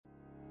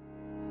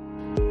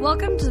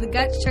Welcome to the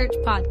Guts Church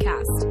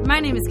podcast. My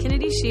name is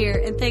Kennedy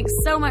Scheer, and thanks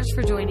so much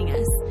for joining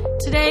us.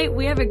 Today,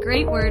 we have a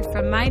great word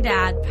from my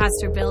dad,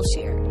 Pastor Bill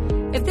Scheer.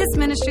 If this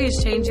ministry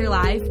has changed your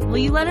life, will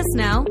you let us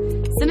know?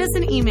 Send us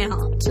an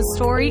email to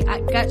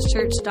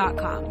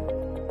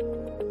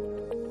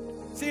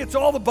story@gutschurch.com. See, it's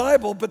all the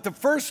Bible, but the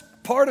first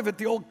part of it,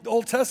 the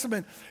Old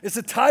Testament, is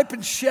a type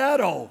and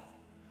shadow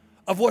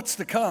of what's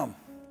to come.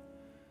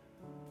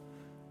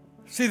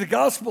 See, the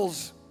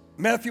Gospels,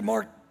 Matthew,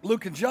 Mark,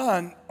 Luke, and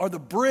John, are the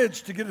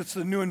bridge to get us to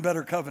the new and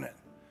better covenant.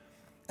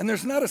 And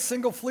there's not a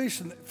single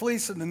fleece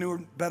in the new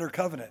and better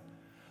covenant.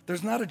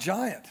 There's not a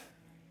giant.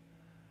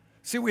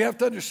 See, we have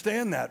to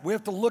understand that. We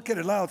have to look at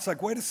it now. It's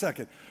like, wait a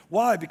second.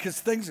 Why? Because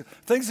things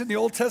in the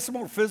Old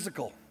Testament were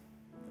physical.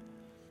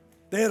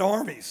 They had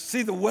armies.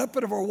 See, the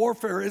weapon of our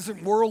warfare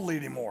isn't worldly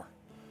anymore.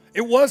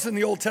 It was in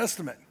the Old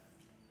Testament.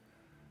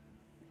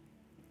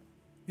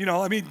 You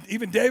know, I mean,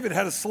 even David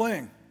had a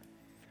sling.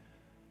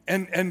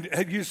 And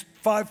had used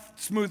 5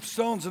 smooth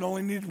stones and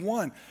only needed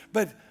 1.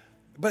 But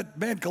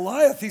man,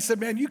 Goliath, he said,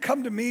 man, you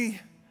come to me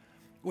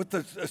with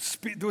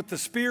the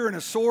spear and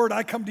a sword.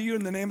 I come to you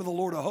in the name of the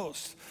Lord of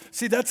hosts.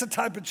 See, that's a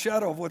type and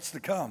shadow of what's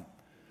to come.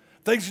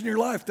 Things in your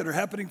life that are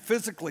happening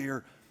physically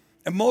or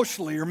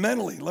emotionally or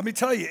mentally. Let me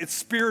tell you, it's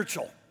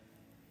spiritual.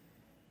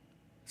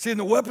 See, and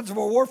the weapons of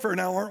our warfare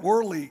now aren't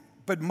worldly,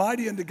 but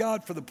mighty unto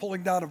God for the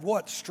pulling down of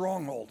what?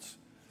 Strongholds.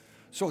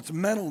 So it's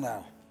mental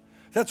now.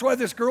 That's why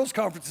this girls'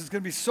 conference is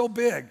going to be so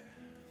big.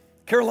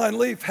 Caroline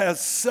Leaf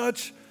has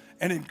such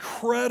an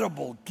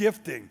incredible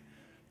gifting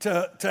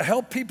to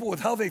help people with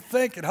how they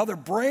think and how their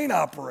brain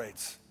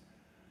operates.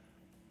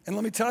 And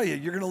let me tell you,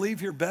 you're going to leave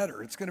here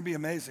better. It's going to be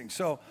amazing.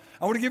 So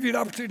I want to give you an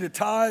opportunity to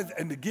tithe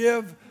and to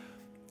give,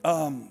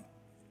 and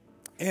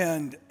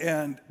then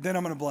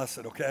I'm going to bless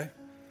it, okay?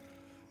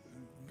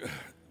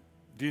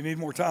 Do you need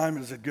more time?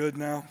 Is it good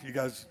now? You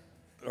guys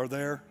are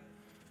there?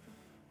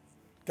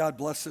 God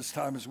bless this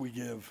time as we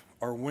give,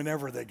 or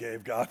whenever they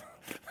gave, God.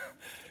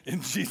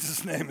 In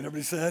Jesus' name. And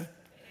everybody said?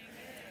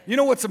 Amen. You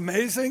know what's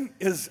amazing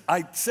is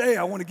I say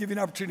I want to give you an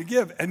opportunity to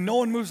give, and no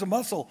one moves a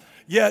muscle,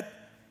 yet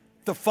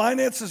the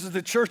finances of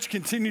the church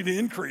continue to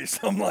increase.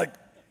 I'm like,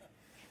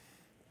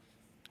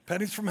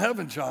 pennies from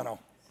heaven, Jono.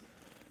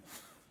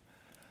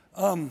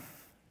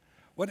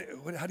 What?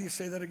 How do you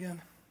say that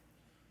again?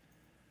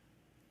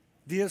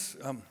 Dias,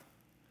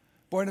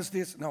 Buenos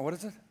dias. No, what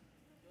is it?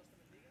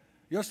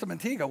 Yosta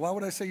Mantiga. Why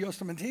would I say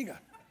Yosta Mantiga?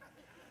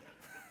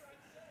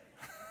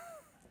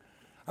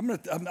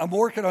 I'm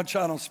working on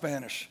Chano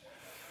Spanish.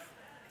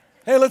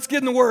 Hey, let's get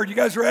in the Word. You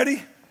guys ready?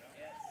 Yes.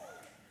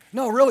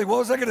 No, really, what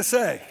was I going to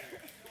say?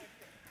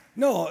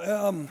 No,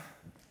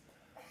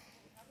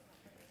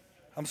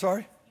 I'm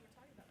sorry?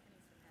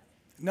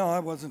 No, I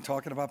wasn't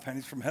talking about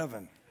pennies from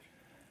heaven.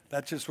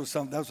 That just was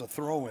that was a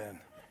throw-in.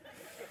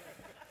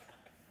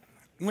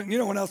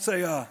 When I'll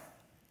say, I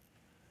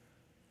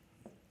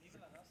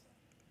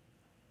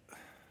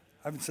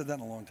haven't said that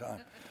in a long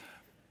time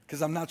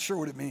because I'm not sure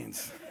what it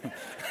means.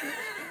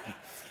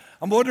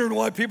 I'm wondering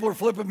why people are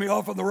flipping me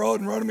off on the road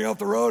and running me off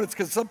the road. It's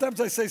because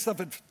sometimes I say stuff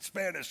in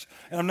Spanish,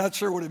 and I'm not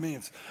sure what it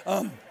means.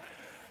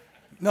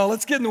 No,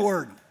 let's get in the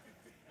Word.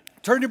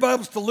 Turn your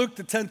Bibles to Luke,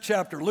 the 10th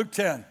chapter, Luke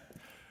 10.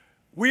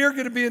 We are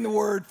going to be in the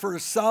Word for a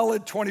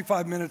solid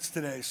 25 minutes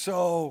today,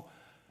 so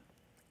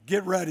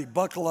get ready,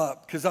 buckle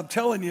up, because I'm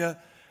telling you,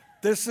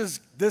 this is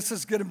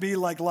going to be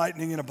like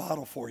lightning in a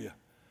bottle for you.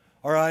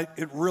 All right?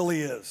 It really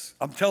is.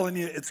 I'm telling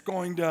you, it's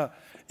going to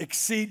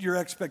exceed your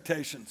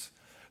expectations.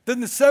 Then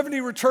the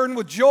 70 returned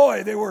with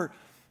joy. They were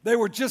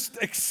just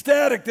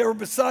ecstatic. They were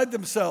beside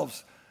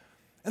themselves.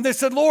 And they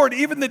said, Lord,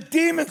 even the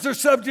demons are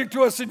subject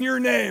to us in your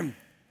name.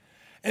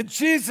 And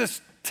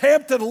Jesus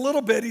tamped it a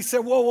little bit. He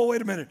said, whoa,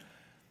 wait a minute.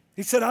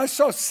 He said, I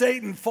saw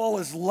Satan fall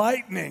as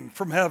lightning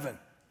from heaven.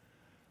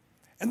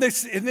 And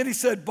then he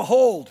said,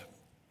 behold,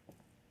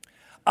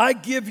 I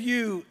give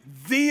you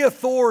the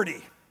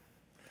authority,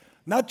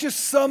 not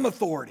just some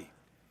authority.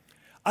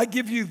 I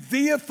give you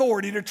the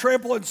authority to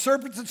trample on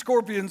serpents and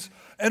scorpions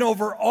and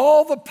over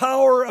all the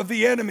power of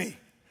the enemy,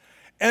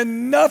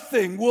 and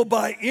nothing will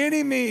by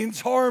any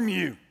means harm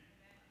you.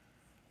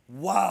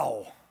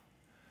 Wow.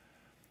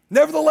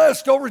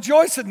 Nevertheless, don't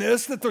rejoice in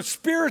this, that the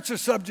spirits are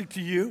subject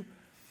to you,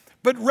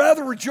 but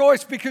rather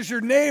rejoice because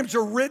your names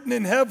are written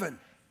in heaven.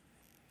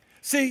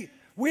 See,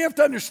 we have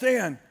to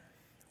understand,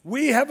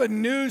 we have a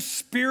new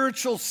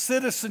spiritual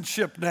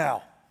citizenship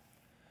now.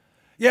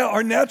 Yeah,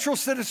 our natural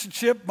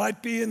citizenship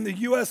might be in the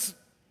U.S., it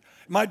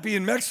might be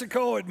in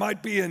Mexico, it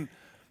might be in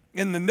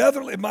the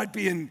Netherlands, it might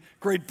be in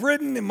Great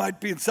Britain, it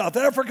might be in South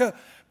Africa,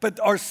 but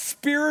our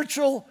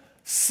spiritual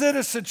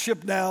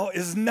citizenship now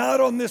is not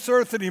on this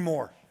earth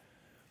anymore.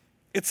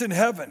 It's in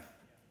heaven.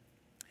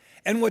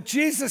 And what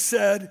Jesus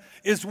said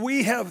is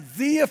we have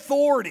the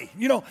authority.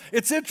 You know,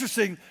 it's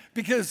interesting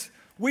because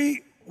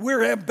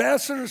we're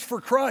ambassadors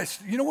for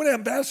Christ. You know what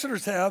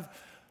ambassadors have?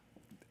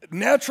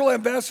 Natural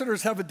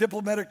ambassadors have a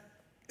diplomatic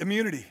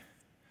immunity.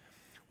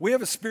 We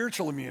have a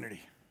spiritual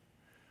immunity.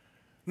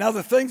 Now,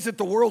 the things that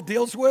the world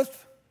deals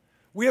with,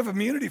 we have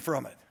immunity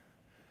from it.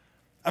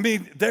 I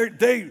mean,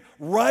 they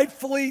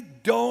rightfully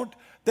don't,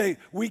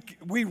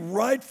 we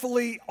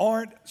rightfully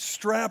aren't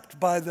strapped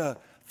by the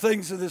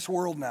things of this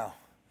world now.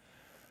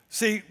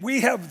 See,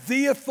 we have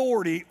the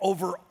authority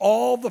over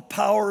all the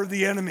power of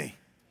the enemy.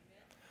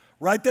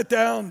 Write that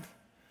down.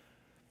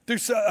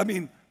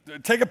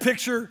 Take a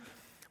picture.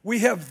 We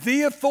have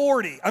the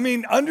authority.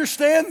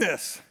 Understand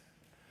this.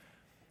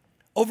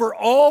 Over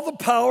all the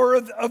power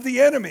of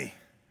the enemy,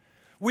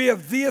 we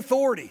have the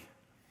authority.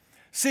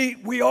 See,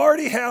 we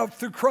already have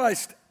through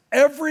Christ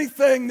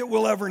everything that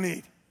we'll ever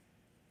need.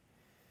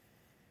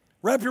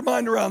 Wrap your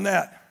mind around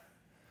that.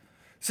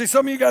 See,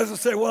 some of you guys will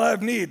say, well, I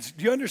have needs.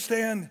 Do you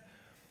understand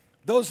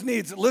those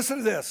needs? Listen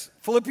to this.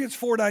 Philippians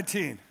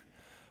 4:19.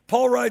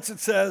 Paul writes, it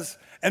says,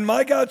 and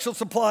my God shall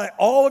supply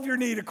all of your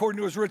need according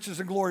to his riches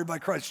and glory by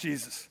Christ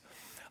Jesus.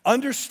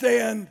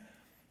 Understand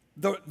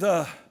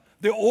the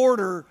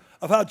order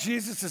of how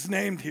Jesus is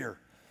named here.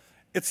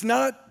 It's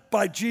not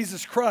by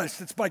Jesus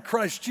Christ, it's by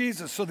Christ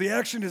Jesus. So the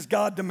action is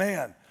God to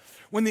man.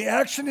 When the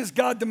action is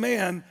God to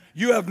man,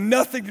 you have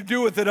nothing to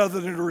do with it other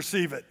than to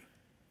receive it.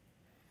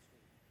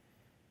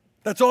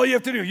 That's all you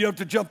have to do. You don't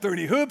have to jump through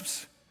any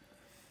hoops.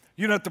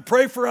 You don't have to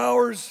pray for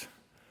hours.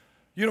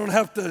 You don't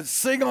have to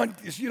sing on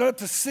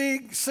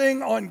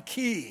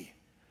key.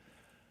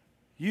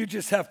 You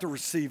just have to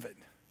receive it.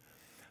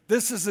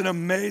 This is an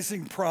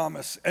amazing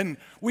promise, and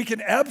we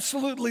can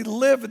absolutely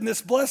live in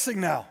this blessing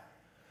now,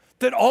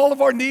 that all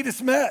of our need is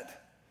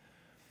met.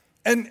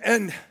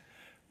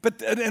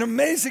 But an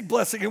amazing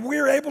blessing, and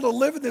we're able to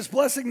live in this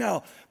blessing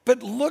now.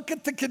 But look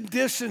at the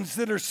conditions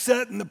that are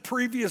set in the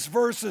previous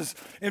verses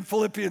in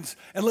Philippians,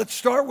 and let's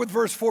start with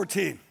verse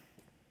 14.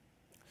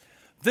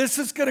 This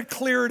is going to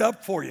clear it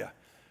up for you.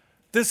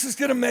 This is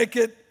going to make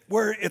it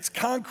where it's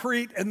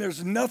concrete and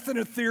there's nothing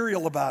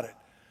ethereal about it.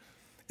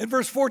 In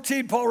verse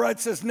 14, Paul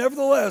writes this,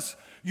 nevertheless,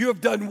 you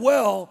have done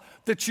well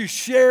that you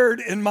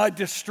shared in my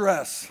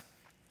distress.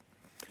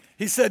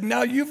 He said,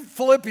 now you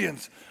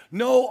Philippians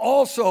know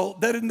also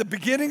that in the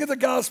beginning of the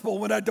gospel,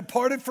 when I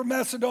departed from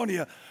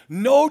Macedonia,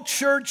 no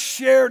church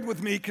shared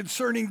with me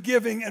concerning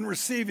giving and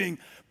receiving,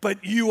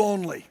 but you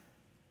only.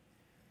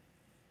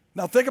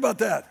 Now think about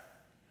that.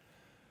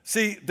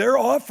 See, their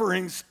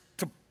offerings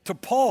to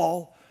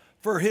Paul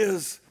for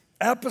his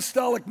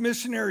apostolic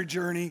missionary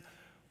journey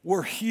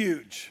were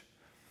huge.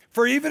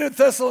 For even in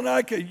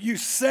Thessalonica, you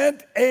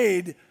sent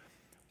aid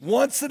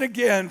once and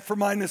again for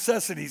my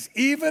necessities.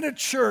 Even a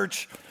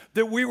church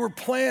that we were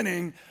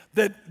planning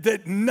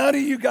that none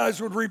of you guys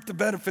would reap the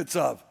benefits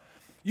of,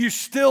 you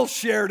still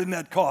shared in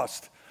that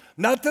cost.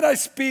 Not that I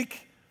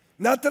seek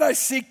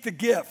the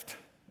gift,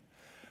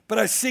 but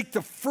I seek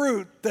the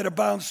fruit that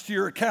abounds to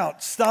your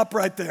account. Stop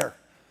right there.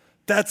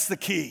 That's the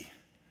key.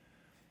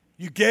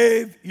 You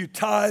gave, you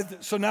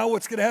tithed, so now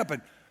what's going to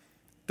happen?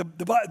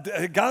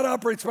 God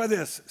operates by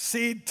this: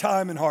 seed,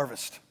 time, and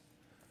harvest.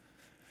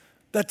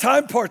 That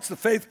time part's the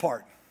faith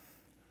part.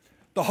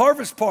 The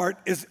harvest part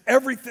is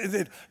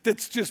everything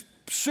that's just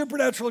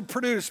supernaturally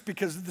produced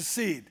because of the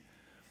seed.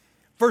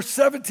 Verse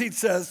 17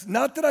 says,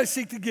 not that I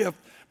seek the gift,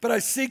 but I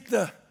seek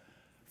the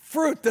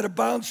fruit that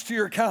abounds to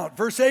your account.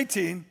 Verse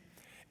 18,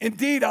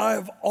 indeed, I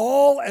have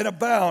all and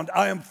abound.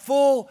 I am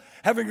full,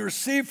 having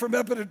received from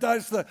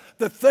Epaphroditus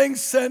the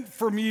things sent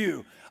from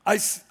you,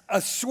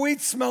 a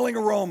sweet-smelling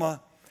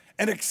aroma,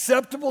 an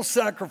acceptable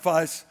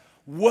sacrifice,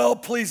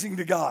 well-pleasing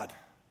to God.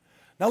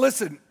 Now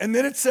listen, and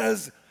then it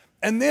says,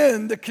 and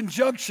then the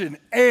conjunction,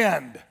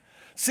 and.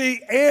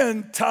 See,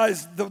 and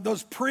ties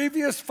those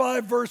previous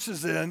 5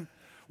 verses in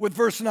with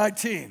verse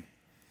 19.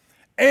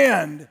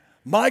 And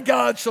my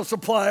God shall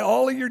supply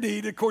all of your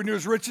need according to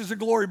his riches and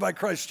glory by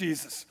Christ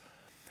Jesus.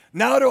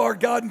 Now to our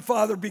God and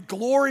Father be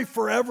glory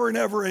forever and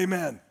ever,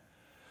 amen.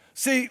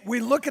 See,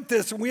 we look at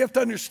this and we have to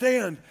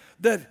understand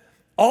that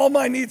all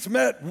my needs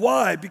met.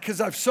 Why?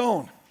 Because I've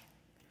sown.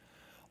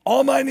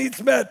 All my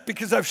needs met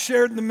because I've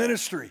shared in the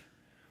ministry.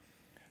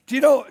 Do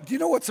you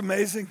know what's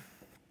amazing?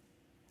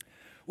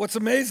 What's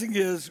amazing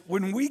is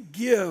when we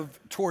give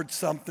towards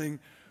something,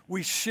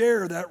 we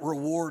share that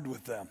reward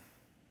with them.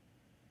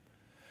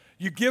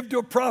 You give to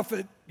a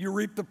prophet, you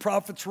reap the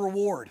prophet's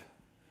reward.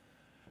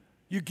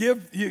 You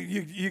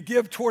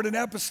give toward an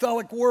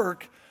apostolic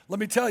work, let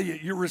me tell you,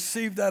 you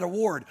receive that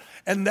award.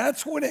 And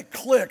that's when it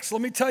clicks.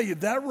 Let me tell you,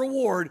 that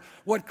reward,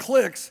 what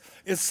clicks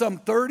is some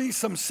 30,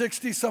 some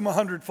 60, some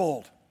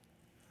 100-fold.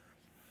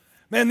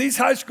 Man, these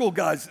high school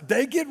guys,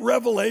 they get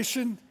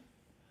revelation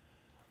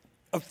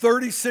of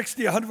 30,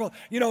 60, 100-fold.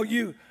 You know,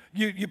 you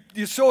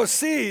sow a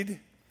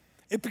seed,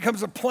 it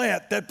becomes a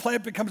plant. That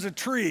plant becomes a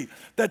tree.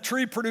 That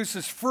tree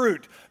produces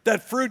fruit.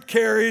 That fruit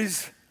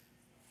carries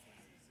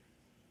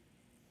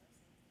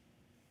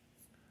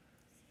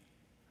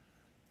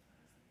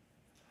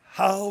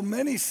how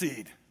many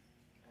seed?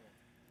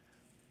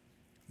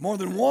 More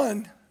than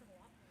one.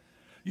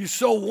 You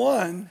sow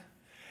one,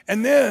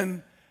 and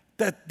then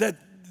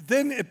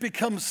then it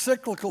becomes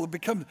cyclical. It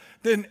becomes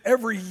then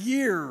every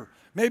year,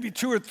 maybe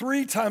 2 or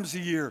 3 times a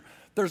year,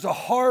 there's a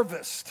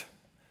harvest.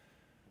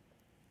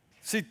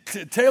 See,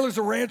 Taylor's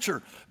a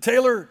rancher.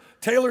 Taylor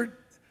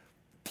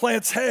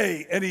plants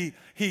hay, and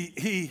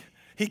he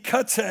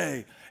cuts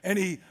hay, and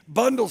he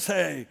bundles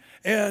hay,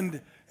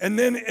 and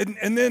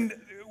then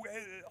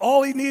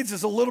all he needs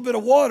is a little bit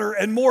of water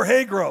and more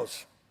hay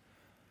grows.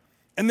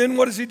 And then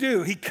what does he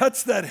do? He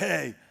cuts that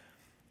hay,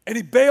 and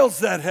he bales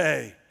that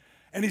hay,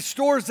 and he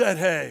stores that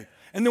hay.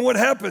 And then what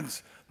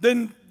happens?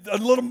 Then a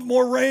little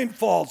more rain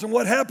falls, and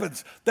what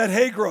happens? That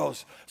hay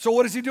grows. So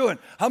what is he doing?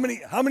 How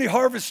many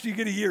harvests do you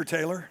get a year,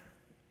 Taylor?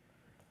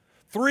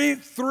 Three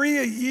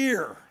a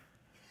year.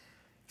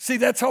 See,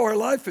 that's how our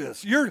life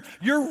is. You're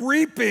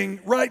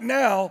reaping right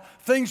now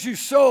things you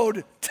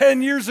sowed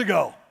 10 years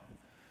ago.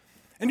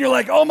 And you're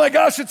like, oh my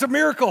gosh, it's a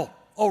miracle.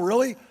 Oh,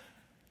 really?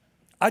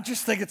 I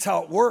just think it's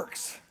how it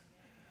works.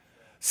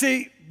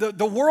 See,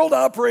 the world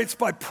operates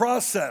by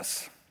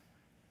process.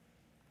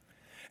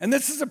 And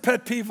this is a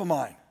pet peeve of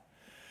mine.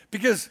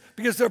 Because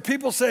there are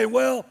people saying,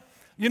 well,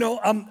 you know,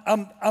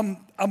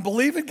 I'm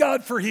believing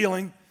God for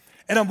healing,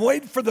 and I'm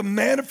waiting for the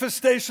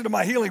manifestation of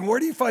my healing. Where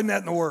do you find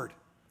that in the Word?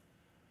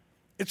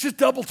 It's just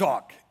double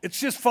talk. It's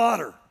just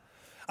fodder.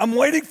 I'm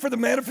waiting for the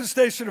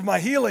manifestation of my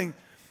healing,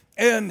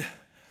 and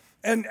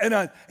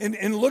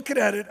looking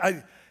at it,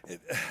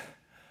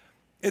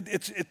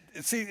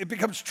 it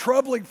becomes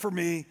troubling for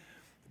me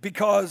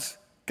because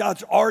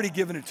God's already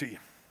given it to you.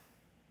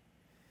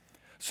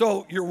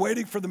 So you're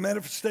waiting for the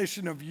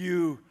manifestation of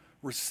you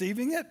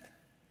receiving it?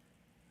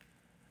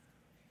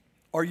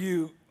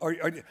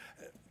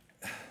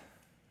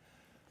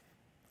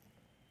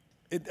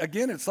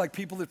 Again, it's like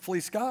people that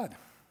fleece God.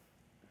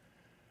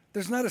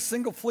 There's not a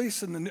single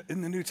fleece in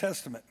the New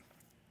Testament.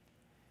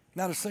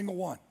 Not a single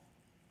one.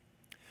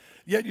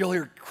 Yet you'll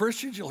hear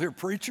Christians, you'll hear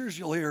preachers,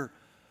 you'll hear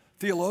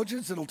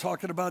theologians that'll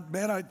talking about,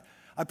 man,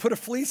 I put a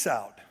fleece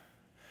out.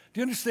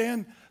 Do you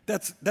understand?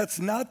 That's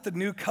not the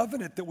new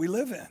covenant that we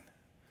live in.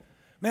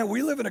 Man,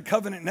 we live in a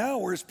covenant now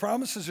where his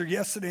promises are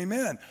yes and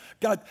amen.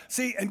 God,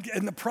 see,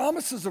 and the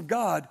promises of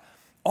God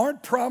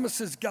aren't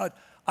promises, God.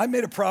 I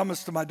made a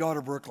promise to my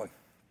daughter, Brooklyn.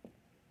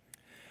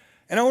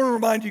 And I want to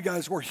remind you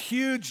guys, we're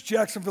huge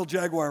Jacksonville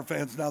Jaguar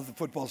fans now that the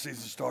football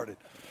season started.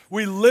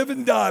 We live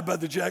and die by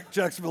the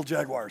Jacksonville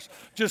Jaguars,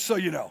 just so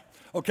you know,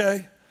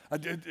 okay?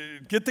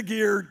 Get the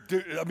gear,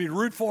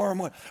 root for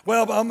them.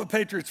 Well, I'm a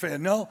Patriots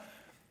fan. No,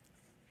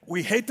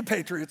 we hate the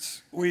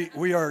Patriots.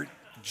 We are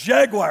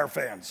Jaguar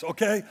fans,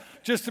 okay?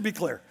 Just to be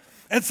clear.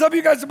 And some of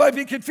you guys might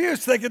be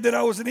confused thinking that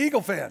I was an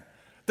Eagle fan,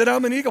 that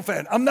I'm an Eagle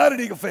fan. I'm not an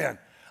Eagle fan.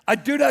 I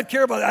do not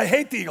care about it. I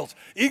hate the Eagles.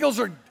 Eagles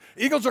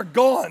are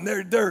gone.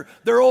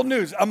 They're old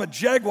news. I'm a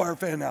Jaguar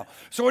fan now.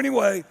 So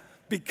anyway,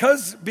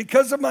 because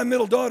of my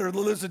middle daughter that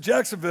lives in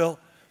Jacksonville,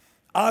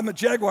 I'm a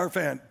Jaguar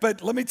fan.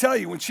 But let me tell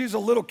you, when she was a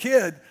little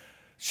kid,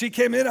 she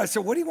came in. I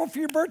said, what do you want for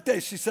your birthday?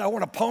 She said, I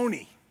want a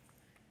pony.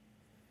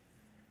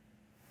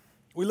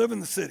 We live in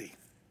the city.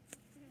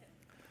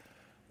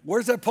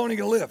 Where's that pony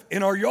going to live?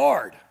 In our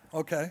yard.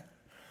 Okay.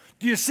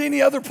 Do you see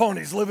any other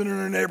ponies living in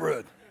our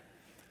neighborhood?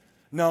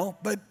 No,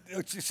 but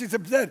she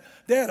said,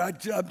 Dad,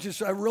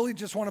 I really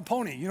just want a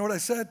pony. You know what I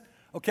said?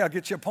 Okay, I'll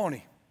get you a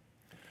pony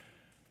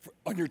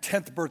on your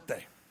 10th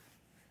birthday.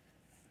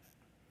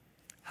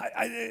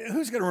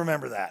 Who's going to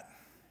remember that?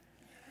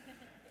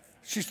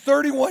 She's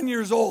 31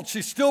 years old.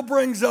 She still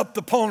brings up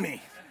the pony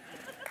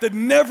that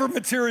never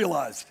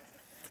materialized,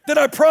 that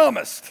I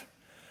promised.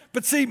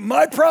 But see,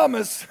 my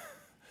promise,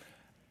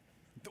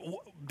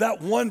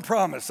 that one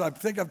promise, I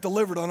think I've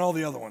delivered on all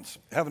the other ones,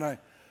 haven't I?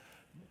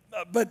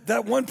 But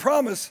that one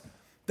promise,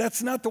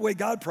 that's not the way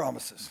God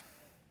promises.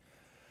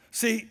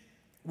 See,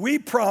 we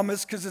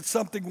promise because it's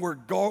something we're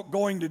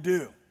going to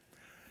do.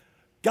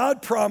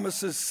 God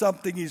promises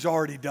something he's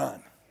already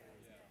done.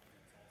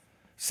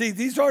 See,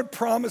 these aren't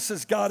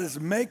promises God is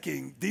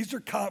making. These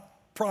are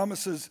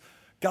promises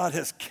God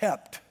has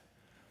kept.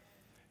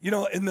 You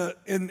know, in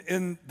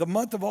the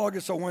month of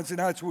August on Wednesday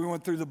nights, we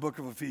went through the book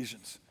of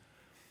Ephesians.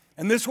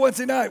 And this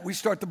Wednesday night, we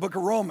start the book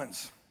of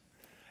Romans.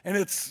 And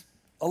it's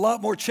a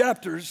lot more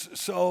chapters,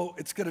 so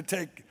it's going to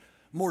take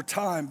more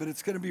time, but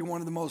it's going to be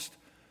one of the most,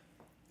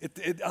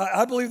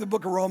 I believe the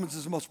book of Romans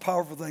is the most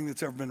powerful thing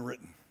that's ever been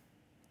written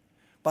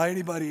by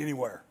anybody,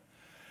 anywhere.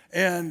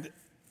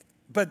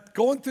 But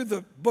going through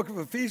the book of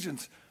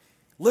Ephesians,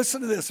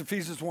 listen to this,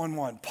 Ephesians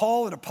 1:1.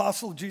 Paul, an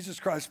apostle of Jesus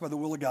Christ by the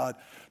will of God,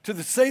 to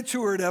the saints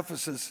who are at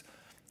Ephesus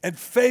and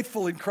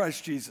faithful in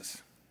Christ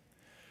Jesus.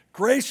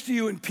 Grace to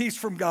you and peace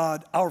from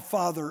God, our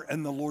Father,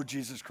 and the Lord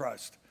Jesus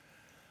Christ.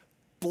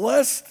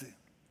 Blessed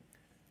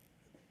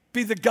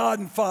be the God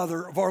and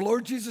Father of our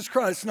Lord Jesus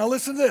Christ. Now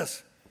listen to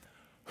this.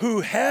 Who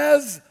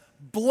has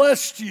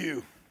blessed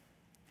you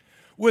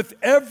with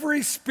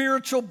every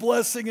spiritual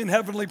blessing in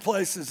heavenly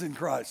places in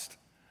Christ.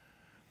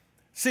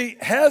 See,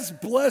 has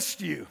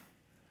blessed you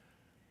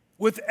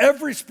with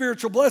every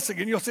spiritual blessing.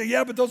 And you'll say,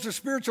 yeah, but those are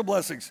spiritual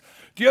blessings.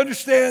 Do you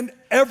understand?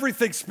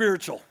 Everything's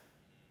spiritual.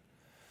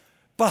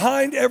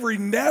 Behind every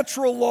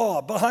natural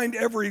law, behind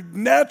every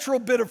natural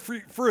bit of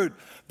fruit,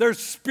 there's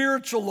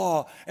spiritual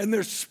law and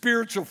there's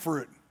spiritual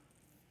fruit.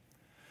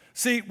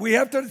 See, we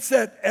have to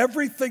understand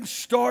everything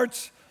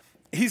starts,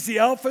 he's the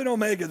Alpha and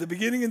Omega, the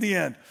beginning and the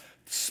end.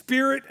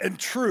 spirit and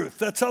truth.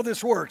 That's how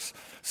this works.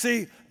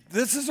 See,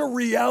 this is a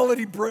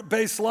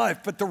reality-based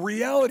life, but the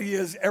reality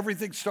is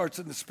everything starts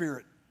in the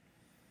spirit.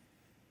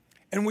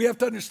 And we have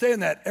to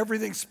understand that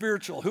everything's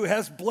spiritual, who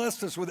has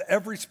blessed us with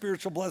every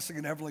spiritual blessing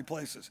in heavenly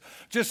places.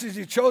 Just as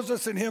he chose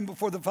us in him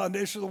before the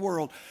foundation of the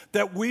world,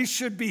 that we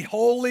should be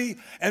holy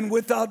and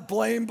without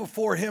blame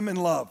before him in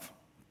love.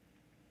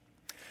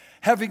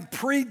 Having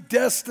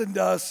predestined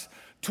us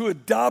to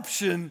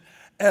adoption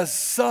as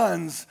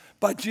sons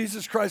by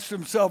Jesus Christ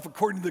himself,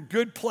 according to the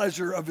good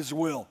pleasure of his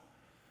will.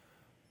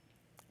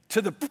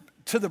 To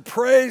the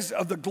praise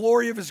of the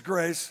glory of his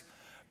grace,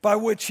 by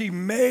which he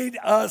made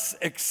us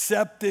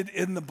accepted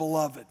in the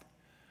beloved.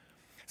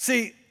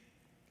 See,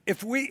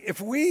 if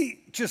we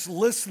just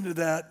listen to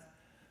that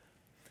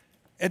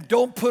and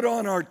don't put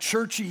on our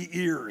churchy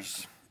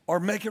ears or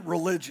make it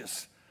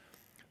religious,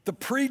 the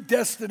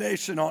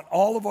predestination on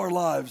all of our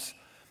lives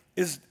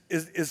is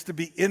to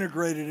be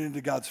integrated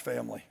into God's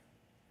family.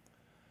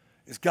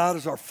 God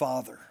is our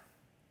Father.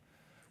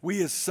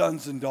 We as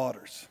sons and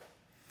daughters.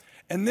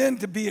 And then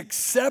to be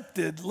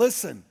accepted,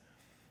 listen,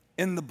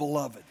 in the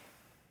beloved.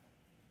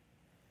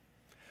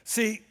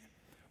 See,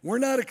 we're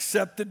not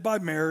accepted by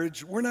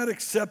marriage. We're not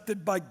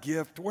accepted by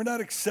gift. We're not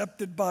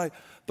accepted by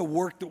the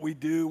work that we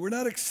do. We're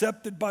not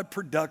accepted by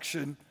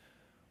production.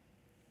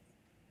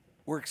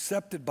 We're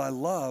accepted by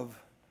love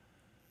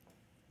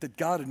that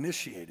God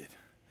initiated.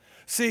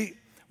 See,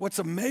 what's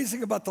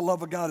amazing about the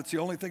love of God, it's the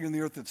only thing on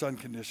the earth that's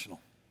unconditional.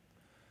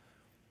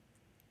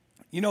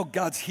 You know,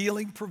 God's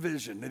healing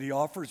provision that he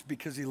offers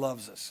because he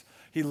loves us.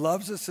 He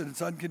loves us and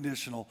it's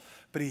unconditional,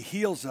 but he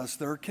heals us.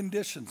 There are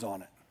conditions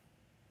on it.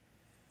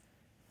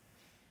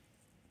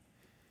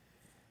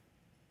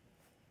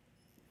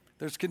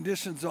 There's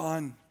conditions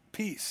on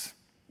peace.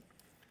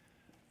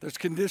 There's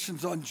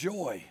conditions on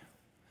joy.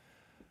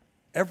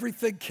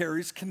 Everything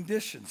carries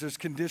conditions. There's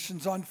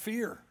conditions on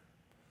fear.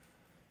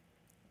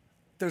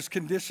 There's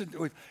conditions.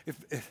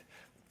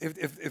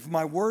 If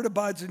my word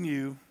abides in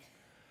you,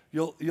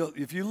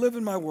 if you live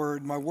in my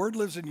word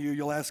lives in you,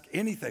 you'll ask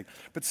anything.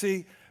 But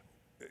see,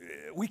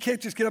 we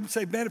can't just get up and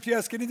say, man, if you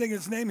ask anything in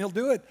his name, he'll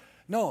do it.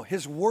 No,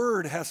 his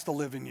word has to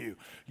live in you.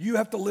 You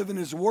have to live in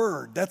his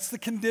word. That's the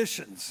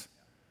conditions.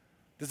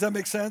 Does that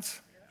make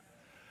sense?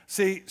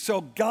 See,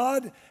 so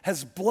God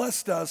has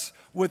blessed us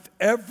with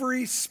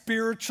every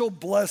spiritual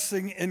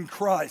blessing in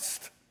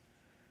Christ.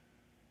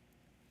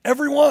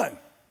 Every one.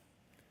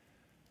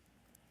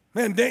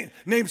 Man,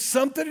 name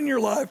something in your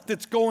life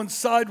that's going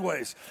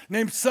sideways.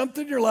 Name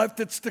something in your life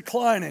that's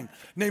declining.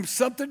 Name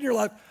something in your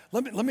life.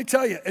 Let me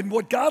tell you, and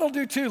what God will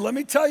do too, let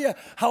me tell you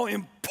how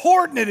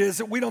important it is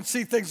that we don't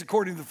see things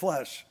according to the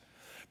flesh.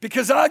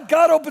 Because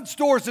God opens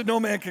doors that no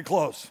man can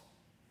close.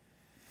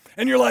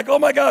 And you're like, oh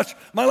my gosh,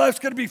 my life's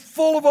going to be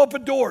full of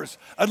open doors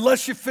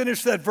unless you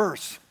finish that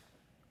verse.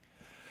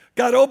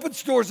 God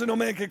opens doors that no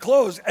man can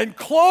close and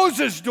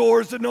closes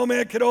doors that no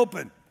man can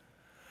open.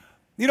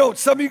 You know,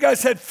 some of you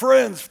guys had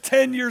friends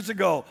 10 years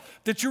ago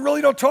that you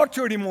really don't talk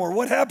to anymore.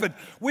 What happened?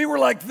 We were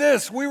like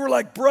this. We were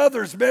like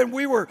brothers, man.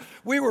 We were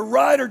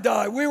ride or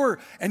die.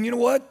 And you know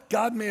what?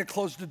 God may have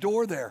closed the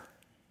door there.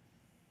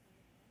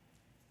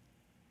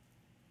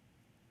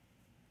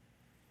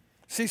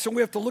 See, so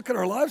we have to look at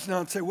our lives now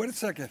and say, wait a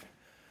second.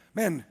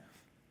 Man,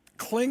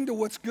 cling to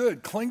what's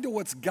good. Cling to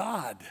what's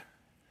God.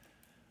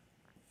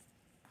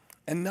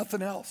 And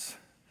nothing else.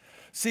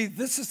 See,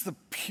 this is the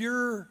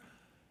pure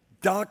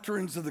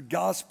doctrines of the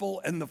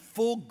gospel and the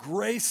full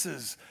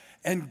graces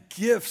and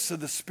gifts of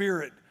the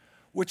Spirit,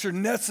 which are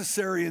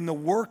necessary in the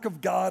work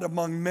of God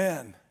among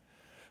men.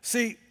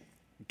 See,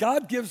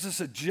 God gives us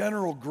a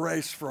general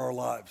grace for our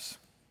lives.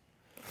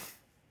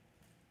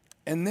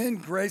 And then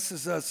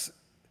graces us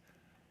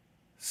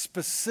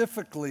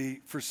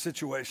specifically for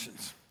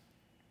situations.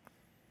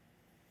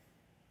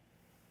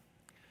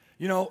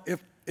 You know,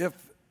 if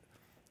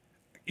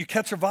you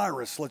catch a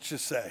virus, let's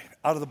just say,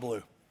 out of the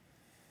blue.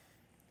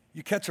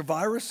 You catch a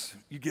virus,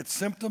 you get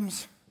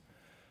symptoms.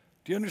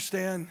 Do you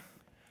understand?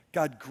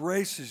 God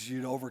graces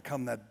you to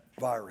overcome that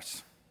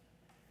virus.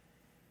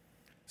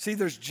 See,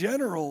 there's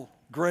general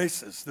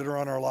graces that are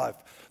on our life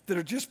that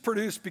are just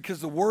produced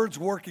because the word's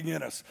working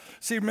in us.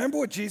 See, remember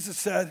what Jesus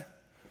said?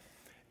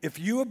 If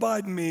you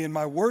abide in me and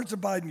my words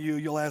abide in you,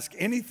 you'll ask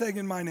anything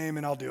in my name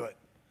and I'll do it.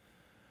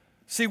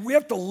 See, we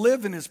have to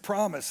live in his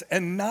promise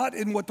and not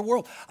in what the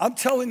world. I'm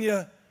telling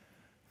you,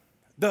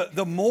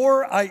 the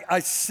more I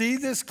see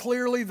this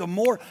clearly, the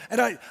more, and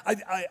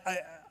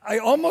I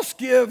almost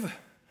give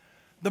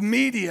the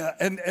media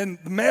and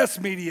the mass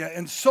media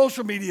and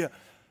social media,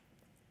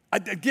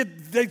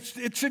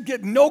 it should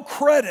get no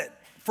credit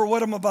for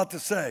what I'm about to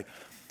say.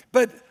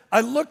 But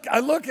I look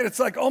and it's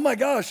like, oh my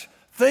gosh,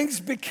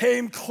 things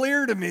became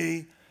clear to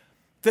me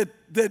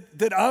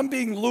that I'm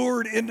being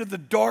lured into the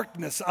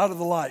darkness out of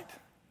the light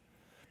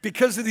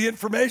because of the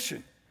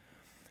information.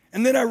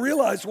 And then I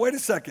realized, wait a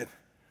second,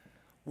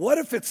 what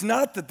if it's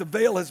not that the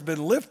veil has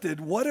been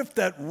lifted? What if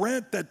that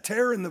rent, that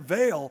tear in the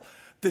veil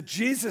that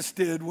Jesus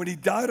did when he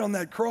died on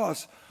that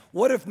cross,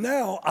 What if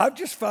now I've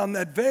just found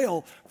that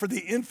veil for the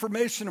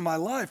information of my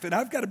life, and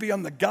I've got to be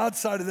on the God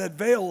side of that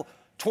veil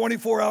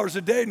 24 hours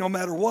a day, no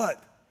matter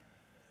what?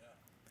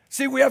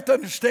 See, we have to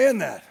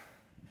understand that.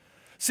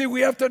 See,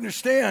 we have to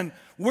understand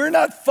we're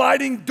not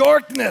fighting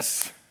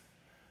darkness.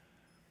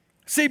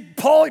 See,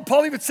 Paul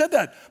even said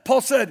that.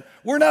 Paul said,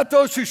 we're not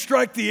those who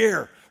strike the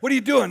air. What are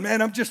you doing,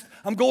 man?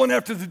 I'm going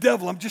after the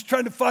devil. I'm just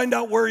trying to find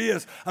out where he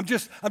is. I'm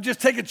just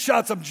taking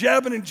shots. I'm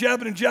jabbing and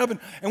jabbing and jabbing.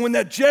 And when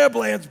that jab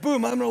lands,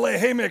 boom, I'm going to lay a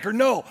haymaker.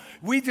 No,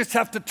 we just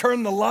have to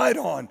turn the light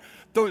on.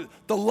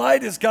 The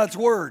light is God's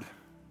word.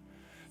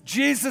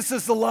 Jesus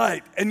is the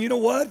light. And you know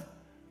what?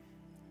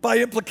 By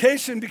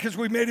implication, because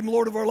we made him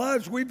Lord of our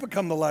lives, we've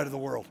become the light of the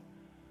world.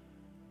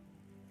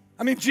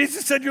 I mean,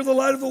 Jesus said you're the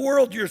light of the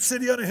world. You're a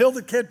city on a hill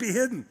that can't be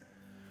hidden.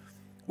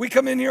 We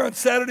come in here on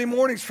Saturday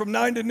mornings from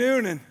 9 to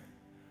noon and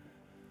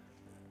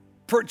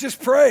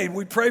just pray.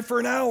 We pray for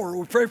an hour.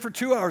 We pray for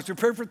 2 hours. We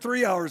pray for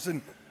 3 hours.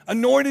 And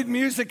anointed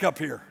music up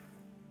here.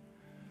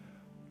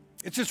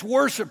 It's just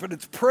worship and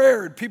it's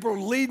prayer. And people are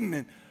leading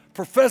and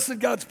professing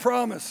God's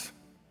promise.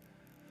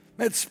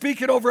 Man,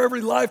 speaking over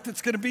every life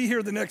that's going to be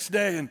here the next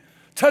day and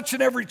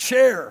touching every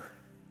chair.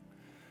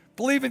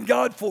 Believing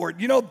God for it.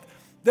 You know,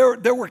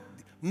 there were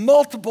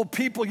multiple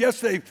people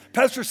yesterday.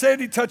 Pastor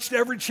Sandy touched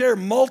every chair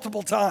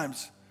multiple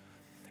times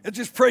and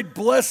just prayed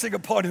blessing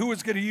upon who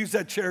was going to use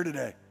that chair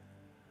today.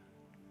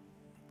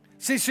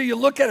 See, so you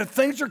look at it,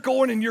 things are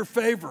going in your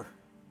favor.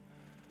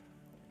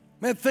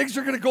 Man, things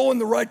are going to go in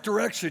the right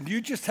direction.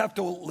 You just have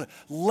to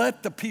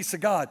let the peace of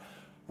God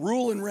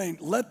rule and reign.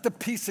 Let the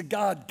peace of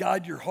God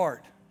guide your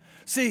heart.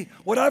 See,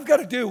 what I've got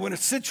to do when a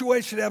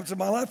situation happens in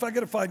my life, I've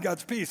got to find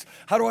God's peace.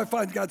 How do I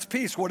find God's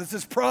peace? What does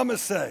this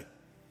promise say?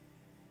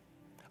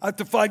 I have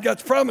to find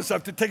God's promise. I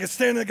have to take a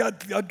stand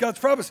on God's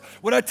promise.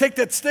 When I take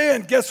that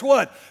stand, guess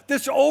what?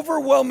 This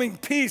overwhelming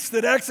peace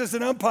that acts as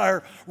an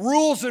umpire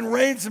rules and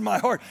reigns in my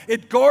heart.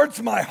 It guards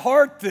my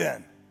heart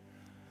then.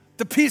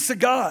 The peace of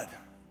God.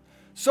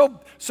 So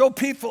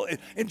peaceful.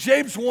 In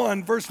James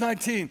 1, verse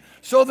 19,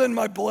 so then,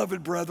 my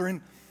beloved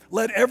brethren,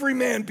 let every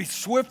man be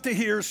swift to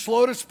hear,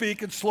 slow to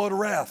speak, and slow to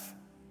wrath.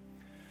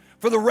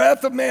 For the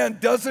wrath of man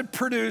doesn't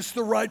produce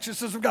the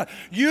righteousness of God.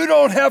 You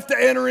don't have to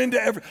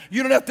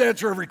you don't have to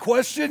answer every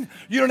question.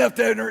 You don't have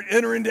to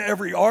enter into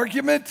every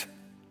argument.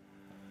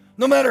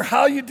 No matter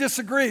how you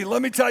disagree,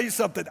 let me tell you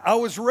something. I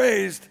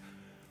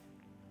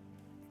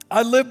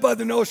live by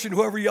the notion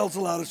whoever yells the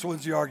loudest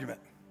wins the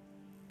argument.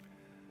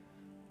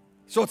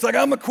 So it's like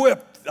I'm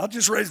equipped. I'll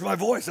just raise my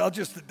voice.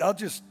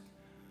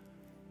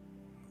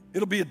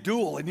 It'll be a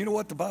duel. And you know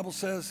what the Bible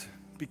says?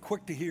 Be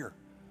quick to hear,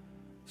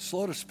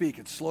 slow to speak,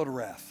 and slow to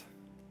wrath.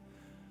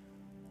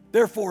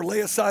 Therefore,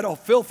 lay aside all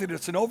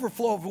filthiness and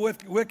overflow of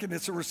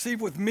wickedness and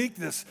receive with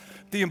meekness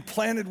the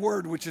implanted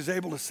word which is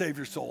able to save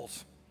your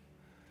souls.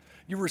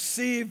 You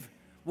receive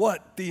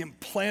what? The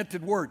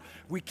implanted word.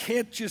 We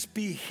can't just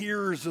be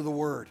hearers of the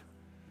word.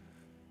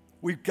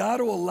 We've got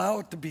to allow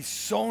it to be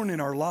sown in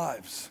our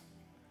lives.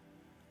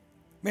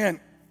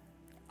 Man,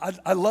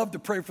 I love to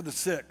pray for the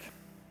sick.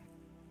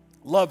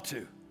 Love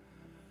to.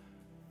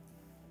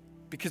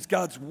 Because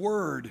God's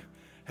word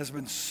has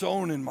been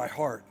sown in my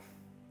heart.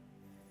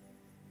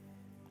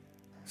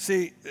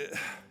 See,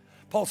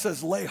 Paul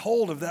says, lay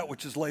hold of that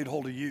which is laid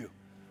hold of you.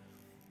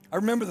 I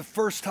remember the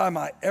first time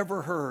I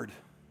ever heard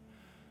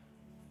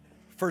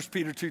 1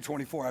 Peter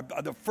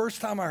 2:24. The first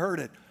time I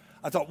heard it,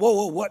 I thought,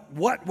 whoa,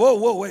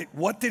 wait,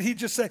 what did he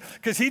just say?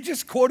 Because he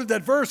just quoted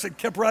that verse and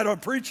kept right on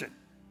preaching.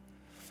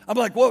 I'm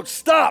like, whoa,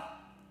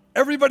 stop.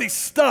 Everybody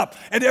stop.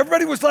 And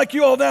everybody was like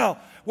you all now,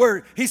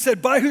 where he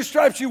said, by whose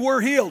stripes you were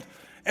healed.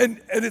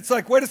 And it's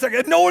like, wait a second.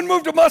 And no one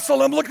moved a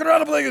muscle. I'm looking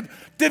around, I'm thinking,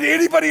 did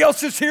anybody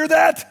else just hear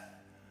that?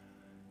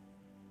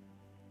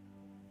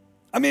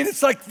 I mean,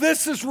 it's like,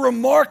 this is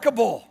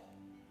remarkable.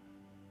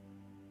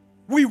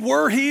 We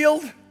were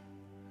healed.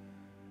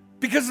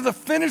 Because of the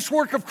finished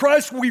work of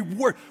Christ, we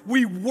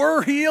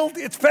were healed.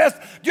 It's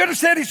past. Do you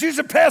understand? He's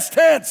using past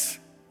tense.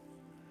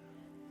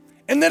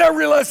 And then I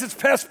realized it's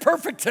past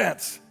perfect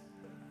tense.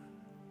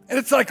 And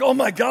it's like, oh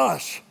my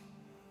gosh,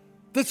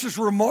 this is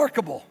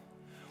remarkable.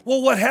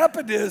 Well, what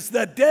happened is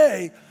that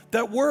day,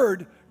 that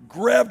word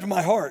grabbed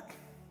my heart.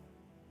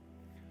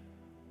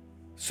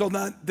 So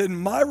then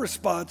my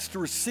response to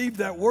receive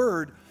that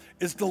word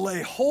is to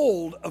lay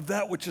hold of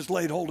that which is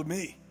laid hold of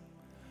me.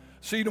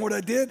 So you know what I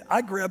did?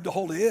 I grabbed a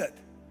hold of it.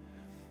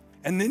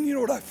 And then you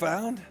know what I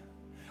found?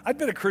 I'd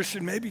been a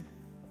Christian maybe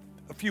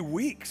a few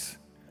weeks.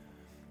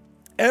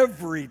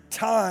 Every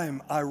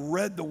time I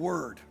read the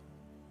word,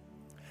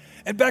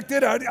 and back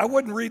then I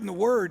wasn't reading the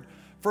word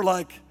for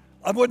I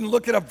wasn't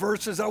looking up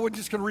verses. I wasn't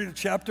just going to read a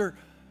chapter.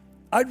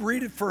 I'd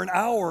read it for an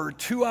hour or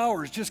 2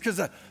 hours just because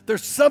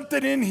there's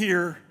something in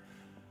here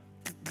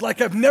like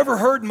I've never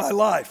heard in my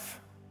life.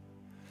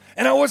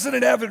 And I wasn't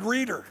an avid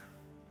reader,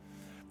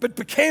 but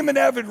became an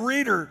avid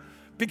reader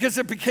because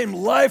it became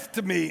life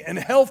to me and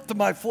health to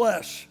my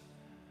flesh.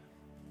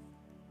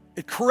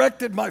 It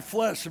corrected my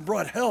flesh and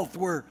brought health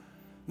where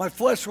my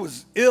flesh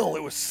was ill,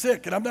 it was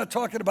sick. And I'm not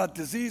talking about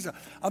disease.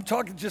 I'm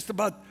talking just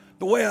about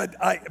the way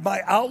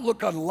my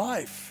outlook on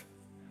life.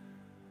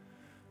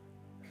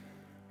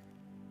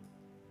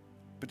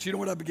 But you know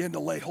what? I began to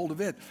lay hold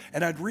of it.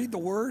 And I'd read the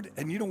word,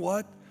 and you know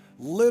what?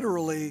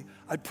 Literally,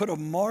 I'd put a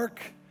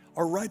mark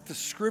or write the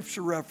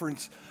scripture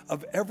reference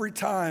of every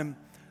time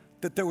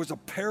that there was a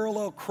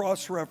parallel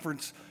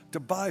cross-reference to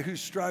by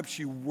whose stripes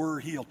you were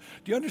healed.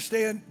 Do you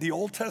understand? The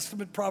Old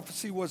Testament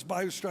prophecy was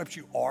by whose stripes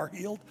you are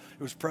healed.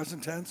 It was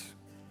present tense.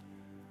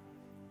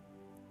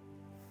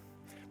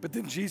 But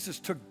then Jesus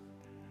took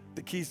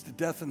the keys to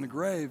death and the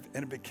grave,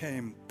 and it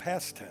became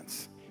past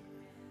tense.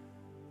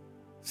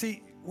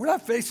 See, we're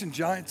not facing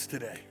giants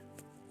today.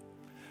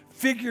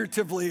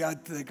 Figuratively, I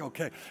think,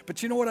 okay.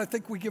 But you know what? I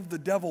think we give the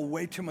devil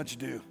way too much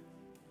due.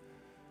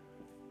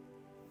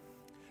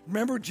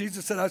 Remember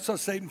Jesus said, I saw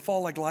Satan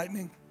fall like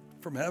lightning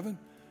from heaven?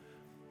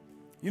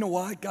 You know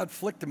why? God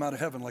flicked him out of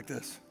heaven like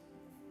this.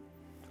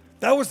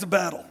 That was the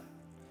battle.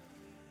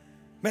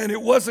 Man,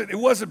 it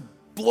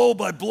wasn't blow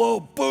by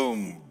blow,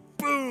 boom,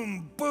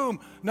 boom, boom.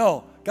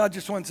 No, God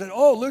just went and said,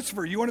 oh,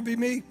 Lucifer, you want to be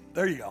me?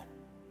 There you go.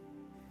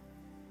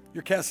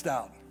 You're cast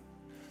out.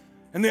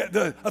 And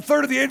a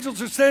third of the angels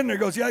are standing there,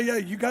 goes, yeah,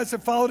 you guys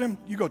have followed him,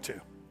 you go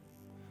too.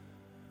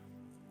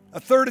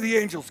 A third of the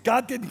angels.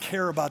 God didn't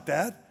care about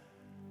that.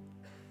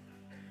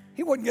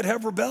 He wasn't going to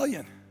have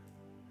rebellion.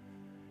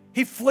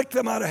 He flicked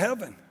them out of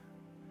heaven.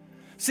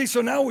 See,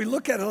 so now we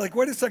look at it like,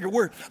 wait a second,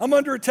 I'm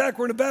under attack,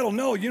 we're in a battle.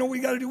 No, you know what we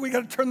got to do? We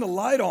got to turn the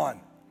light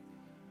on.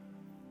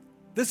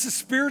 This is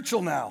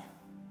spiritual now.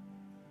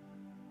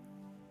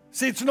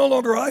 See, it's no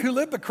longer I who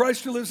live, but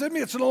Christ who lives in me.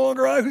 It's no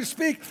longer I who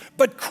speak,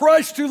 but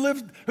Christ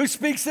who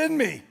speaks in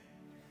me.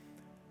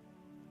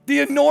 The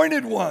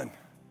anointed one,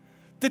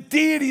 the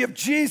deity of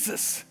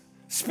Jesus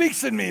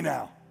speaks in me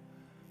now.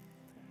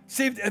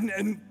 See,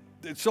 and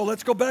so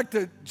let's go back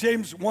to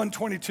James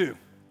 1:22.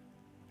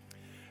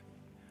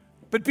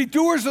 But be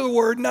doers of the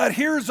word, not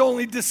hearers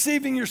only,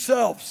 deceiving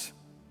yourselves.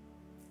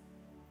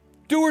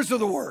 Doers of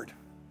the word.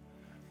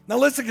 Now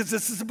listen, because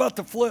this is about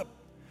to flip.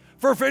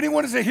 For if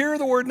anyone is a hearer of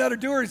the word, not a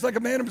doer, he's like a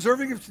man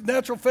observing his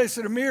natural face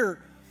in a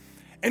mirror.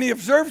 And he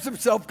observes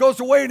himself, goes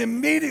away, and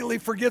immediately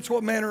forgets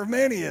what manner of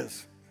man he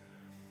is.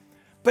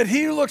 But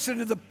he who looks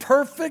into the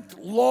perfect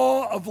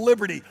law of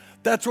liberty,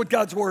 that's what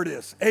God's word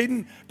is.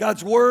 Aiden,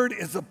 God's word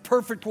is the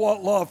perfect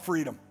law of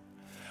freedom.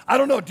 I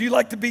don't know, do you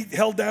like to be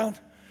held down?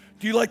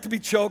 Do you like to be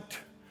choked?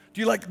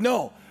 Do you like,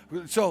 no.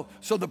 So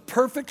the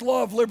perfect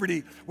law of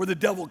liberty where the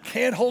devil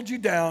can't hold you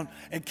down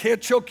and can't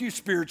choke you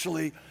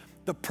spiritually,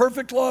 the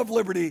perfect law of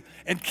liberty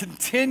and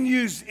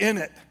continues in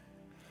it.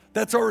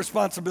 That's our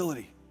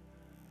responsibility.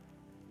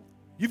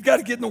 You've got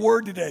to get in the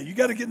word today. You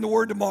got to get in the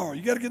word tomorrow.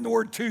 You got to get in the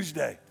word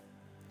Tuesday.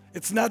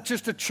 It's not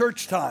just a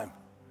church time.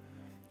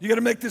 You got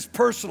to make this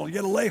personal. You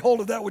got to lay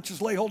hold of that which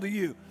is lay hold of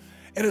you.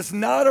 And it's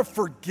not a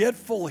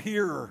forgetful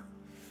hearer,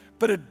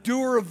 but a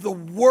doer of the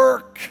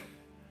work.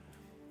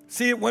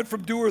 See, it went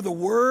from doer of the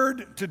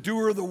word to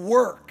doer of the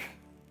work.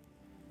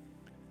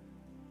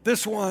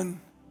 This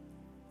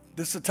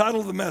is the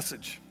title of the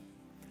message.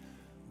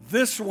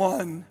 This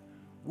one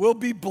will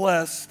be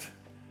blessed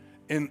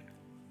in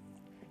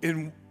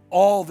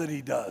all that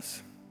he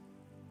does.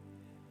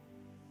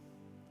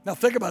 Now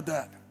think about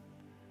that.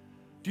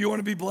 Do you want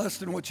to be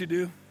blessed in what you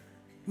do?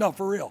 No,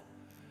 for real.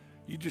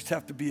 You just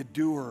have to be a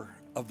doer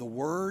of the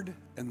word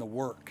and the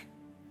work.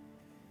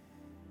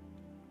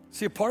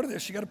 See, a part of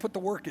this, you got to put the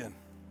work in.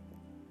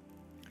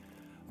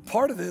 A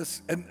part of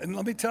this, and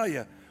let me tell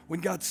you,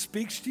 when God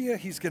speaks to you,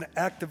 he's going to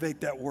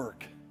activate that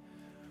work.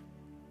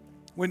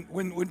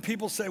 When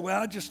people say, well,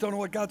 I just don't know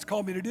what God's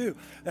called me to do,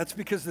 that's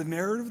because the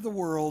narrative of the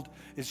world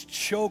is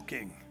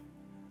choking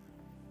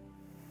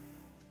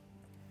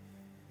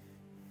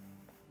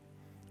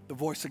the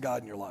voice of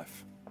God in your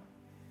life.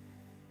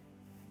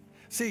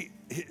 See,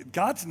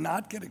 God's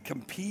not going to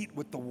compete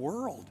with the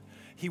world.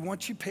 He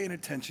wants you paying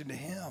attention to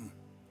him.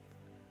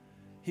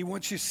 He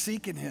wants you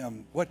seeking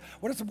him. What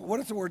does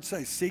the word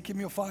say? Seek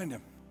him, you'll find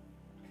him.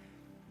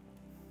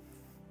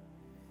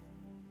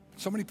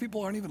 So many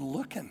people aren't even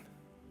looking.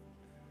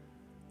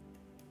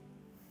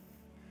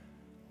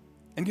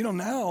 And you know,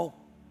 now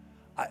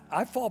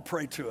I fall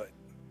prey to it.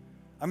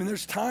 I mean,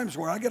 there's times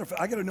where I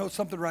gotta know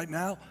something right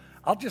now.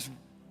 I'll just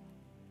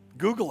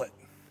Google it.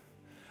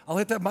 I'll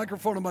hit that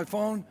microphone on my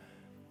phone.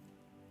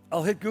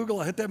 I'll hit Google.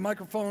 I'll hit that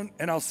microphone,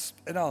 and I'll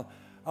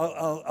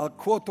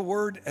quote the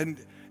word,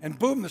 and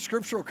boom, the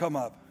scripture will come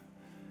up.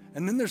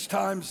 And then there's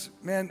times,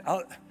 man,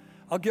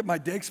 I'll get my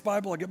Dakes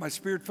Bible. I'll get my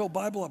Spirit-filled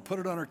Bible. I'll put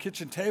it on our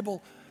kitchen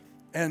table,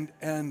 and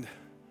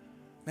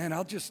man,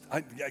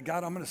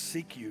 God, I'm going to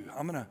seek you.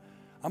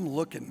 I'm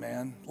looking,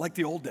 man, like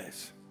the old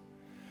days.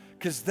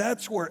 Because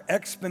that's where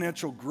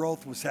exponential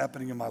growth was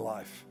happening in my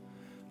life.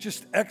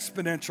 Just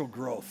exponential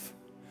growth.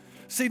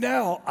 See,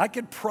 now I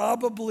could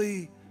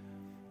probably,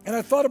 and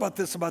I thought about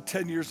this about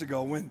 10 years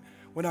ago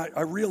when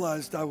I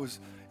realized I was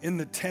in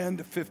the 10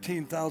 to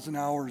 15,000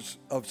 hours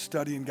of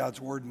studying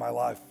God's word in my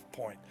life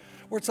point,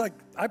 where it's like,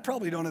 I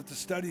probably don't have to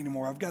study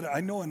anymore.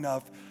 I know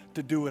enough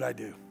to do what I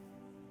do.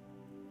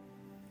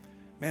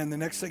 Man, the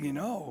next thing you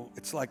know,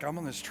 it's like I'm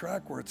on this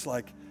track where it's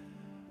like,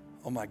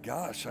 oh my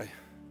gosh,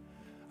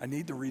 I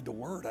need to read the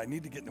Word. I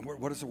need to get in the Word.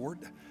 What is the Word?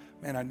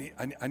 Man,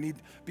 I need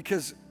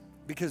because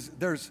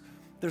there's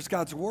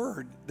God's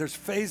Word. There's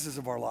phases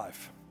of our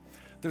life.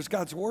 There's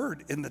God's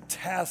Word in the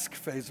task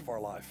phase of our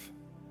life.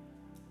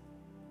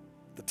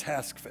 The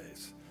task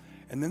phase.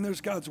 And then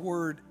there's God's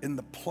Word in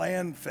the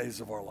plan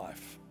phase of our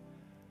life.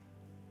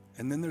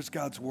 And then there's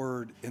God's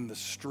Word in the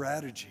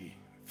strategy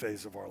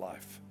phase of our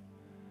life.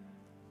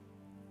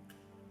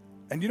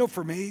 And you know,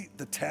 for me,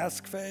 the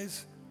task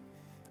phase,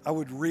 I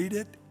would read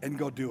it and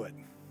go do it.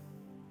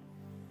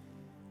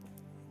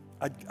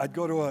 I'd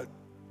go to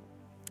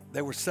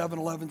there were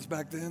 7-Elevens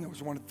back then. There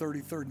was one at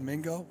 33rd and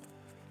Mingo.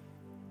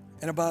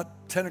 And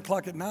about 10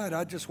 o'clock at night,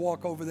 I'd just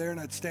walk over there and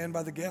I'd stand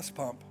by the gas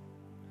pump.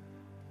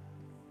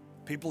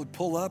 People would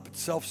pull up and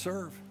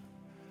self-serve.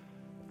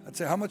 I'd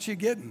say, how much are you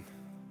getting?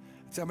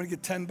 I'd say, I'm going to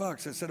get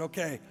 $10. I said,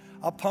 okay,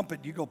 I'll pump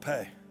it. You go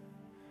pay.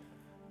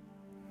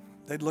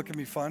 They'd look at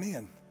me funny,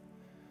 and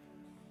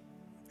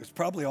it was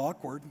probably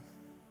awkward.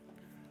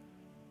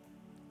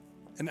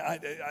 And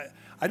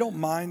I don't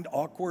mind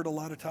awkward a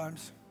lot of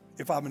times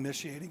if I'm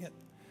initiating it.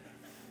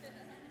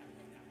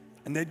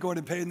 And they'd go in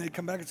and pay, and they'd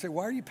come back and say,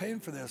 why are you paying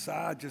for this?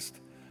 I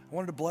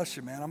wanted to bless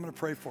you, man. I'm going to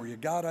pray for you.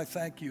 God, I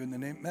thank you in the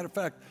name. Matter of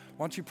fact,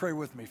 why don't you pray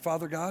with me?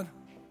 Father God,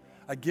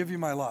 I give you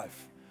my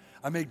life.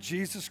 I make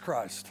Jesus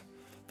Christ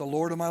the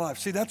Lord of my life.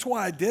 See, that's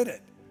why I did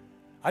it.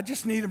 I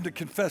just need him to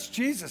confess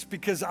Jesus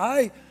because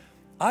I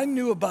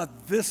knew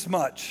about this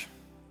much.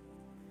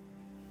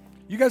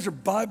 You guys are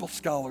Bible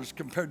scholars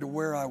compared to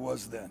where I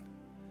was then.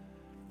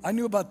 I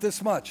knew about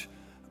this much,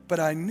 but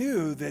I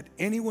knew that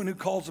anyone who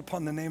calls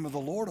upon the name of the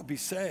Lord will be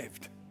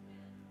saved.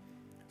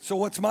 So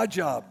what's my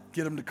job?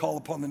 Get them to call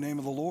upon the name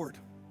of the Lord.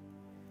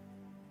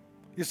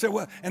 You say,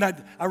 well, and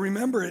I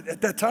remember it,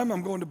 at that time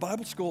I'm going to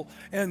Bible school,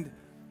 and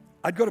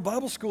I'd go to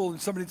Bible school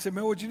and somebody'd say,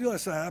 man, what'd you do? I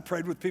said, I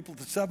prayed with people at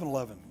the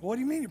 7-Eleven. Well, what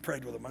do you mean you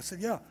prayed with them? I said,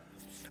 yeah.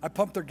 I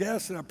pumped their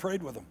gas and I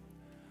prayed with them.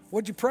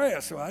 What'd you pray? I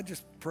said, well, I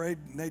just prayed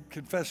and they'd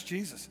confess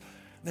Jesus.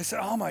 And they said,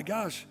 oh my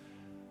gosh,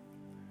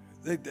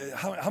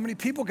 how many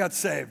people got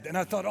saved? And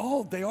I thought,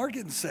 oh, they are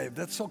getting saved.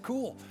 That's so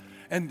cool.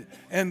 And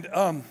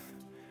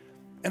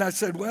I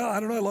said, well, I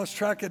don't know, I lost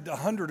track at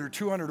 100 or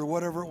 200 or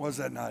whatever it was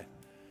that night.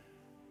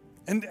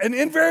 And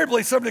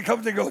invariably somebody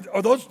comes and goes,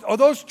 are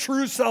those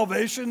true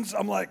salvations?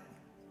 I'm like,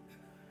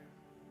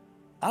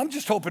 I'm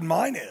just hoping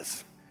mine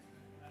is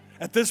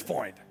at this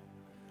point.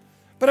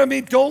 But I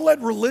mean, don't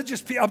let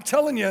religious people, I'm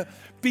telling you,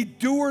 be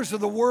doers of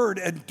the word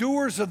and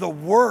doers of the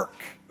work.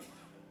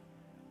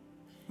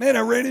 Man, I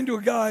ran into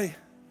a guy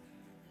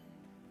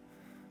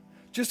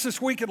just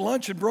this week at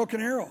lunch in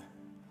Broken Arrow.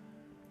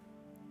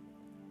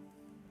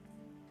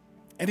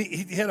 And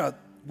he had a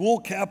wool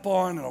cap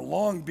on and a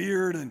long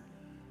beard and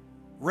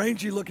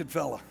rangy looking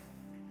fella.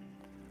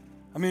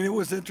 I mean, it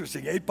was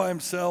interesting. Ate by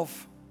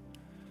himself.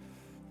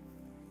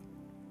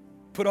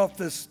 Put off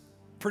this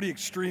pretty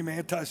extreme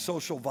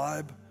antisocial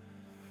vibe.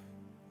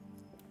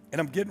 And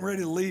I'm getting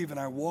ready to leave, and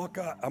I'm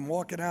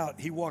walking out.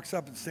 He walks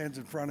up and stands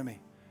in front of me.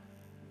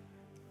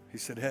 He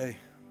said, hey,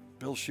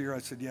 Bill Scheer. I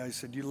said, yeah. He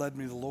said, you led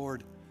me to the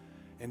Lord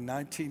in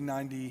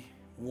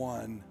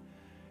 1991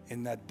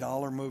 in that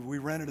dollar movie. We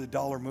rented a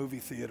dollar movie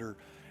theater,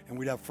 and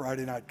we'd have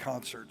Friday night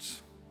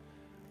concerts.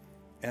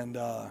 And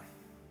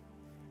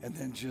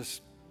then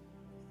just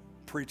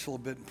preach a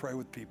little bit and pray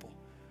with people.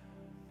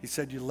 He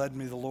said, you led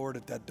me to the Lord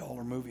at that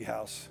dollar movie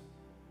house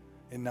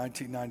in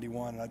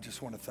 1991, and I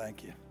just want to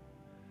thank you.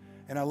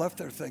 And I left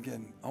there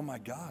thinking, oh my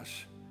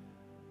gosh.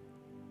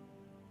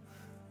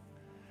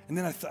 And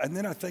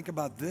then I think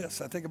about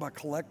this. I think about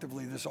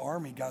collectively this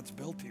army God's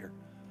built here.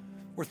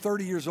 We're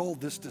 30 years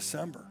old this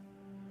December.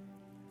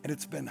 And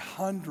it's been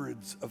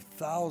hundreds of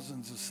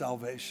thousands of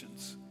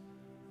salvations.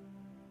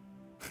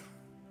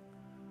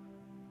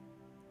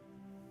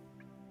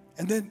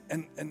 And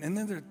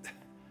then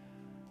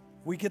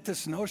we get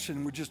this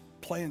notion we're just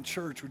playing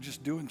church, we're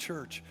just doing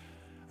church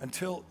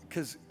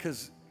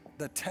because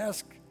the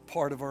task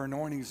part of our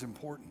anointing is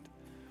important.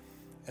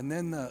 And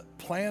then the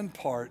plan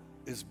part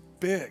is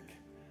big.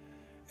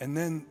 And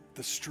then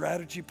the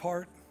strategy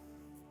part.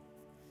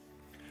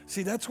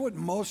 See, that's what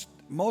most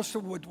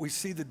of what we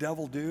see the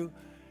devil do.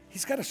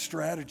 He's got a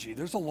strategy.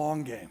 There's a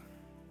long game.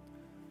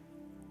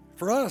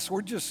 For us,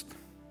 we're just,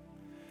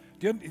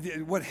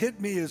 what hit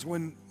me is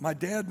when my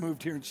dad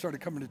moved here and started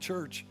coming to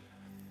church,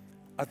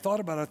 I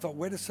thought,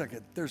 wait a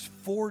second, there's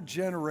 4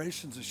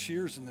 generations of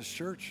Scheers in this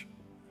church.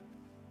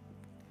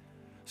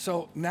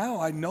 So now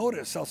I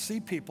notice, I'll see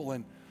people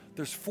and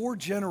there's 4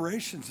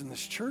 generations in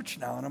this church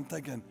now, and I'm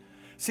thinking,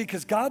 see,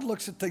 because God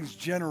looks at things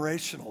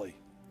generationally.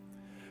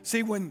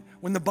 See, when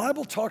the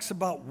Bible talks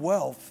about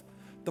wealth,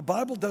 the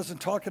Bible doesn't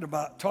talk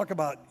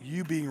about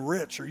you being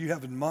rich or you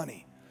having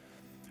money.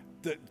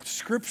 The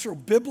scriptural,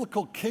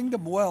 biblical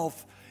kingdom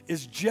wealth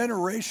is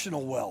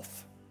generational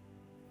wealth.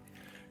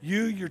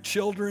 You, your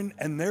children,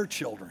 and their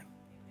children.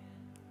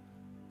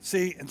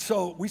 See, and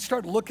so we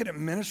start looking at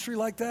ministry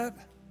like that.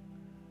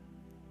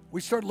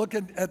 We start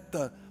looking at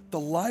the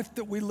life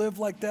that we live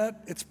like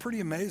that. It's pretty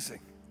amazing.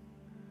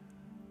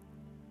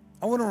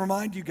 I want to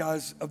remind you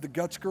guys of the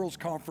Guts Girls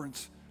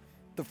Conference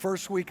the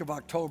first week of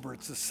October.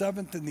 It's the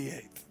 7th and the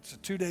 8th. It's a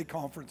 2-day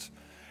conference.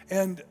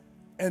 And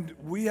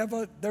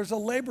there's a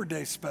Labor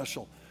Day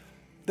special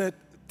that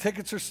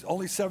tickets are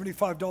only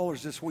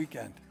 $75 this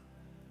weekend.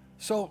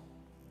 So,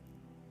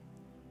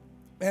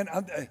 man,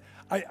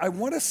 I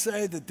want to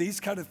say that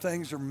these kind of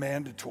things are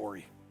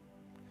mandatory.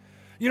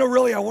 You know,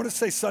 really, I want to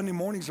say Sunday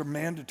mornings are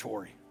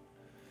mandatory.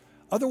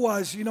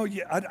 Otherwise, you know,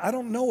 I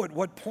don't know at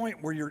what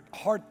point where your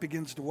heart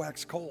begins to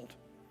wax cold.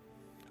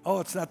 Oh,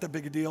 it's not that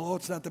big a deal. Oh,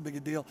 it's not that big a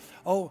deal.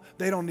 Oh,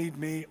 they don't need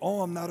me.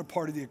 Oh, I'm not a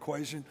part of the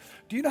equation.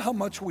 Do you know how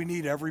much we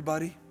need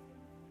everybody?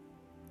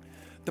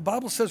 The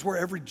Bible says where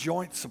every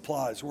joint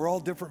supplies. We're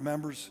all different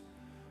members.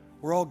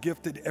 We're all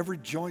gifted. Every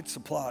joint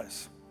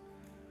supplies.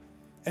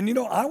 And you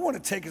know, I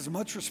want to take as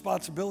much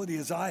responsibility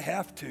as I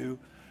have to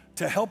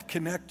help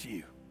connect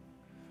you.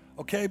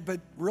 Okay, but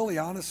really,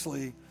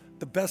 honestly,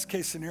 the best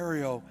case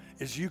scenario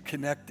is you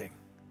connecting.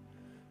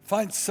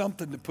 Find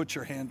something to put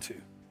your hand to.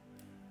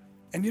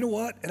 And you know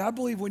what? And I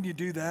believe when you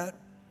do that,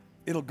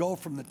 it'll go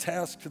from the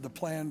task to the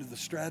plan to the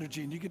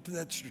strategy, and you get to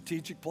that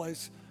strategic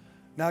place.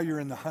 Now you're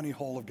in the honey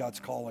hole of God's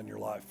call in your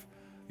life.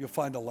 You'll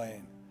find a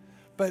lane.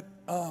 But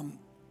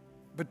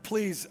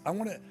please, I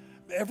want to,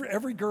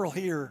 every girl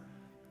here,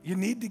 you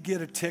need to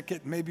get a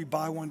ticket, maybe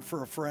buy one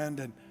for a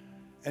friend,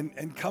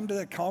 and come to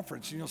that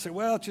conference. And you'll say,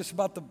 well, it's just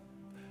about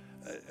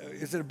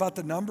is it about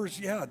the numbers?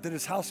 Yeah, that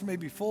his house may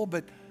be full,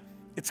 but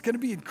it's going to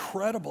be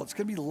incredible. It's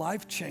going to be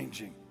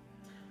life-changing.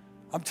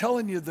 I'm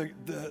telling you,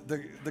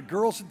 the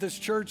girls at this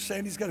church,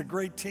 Sandy's got a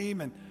great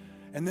team,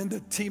 and then the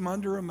team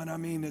under him, and I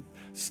mean,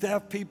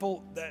 staff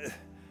people,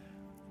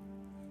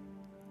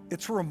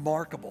 it's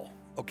remarkable,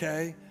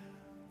 okay?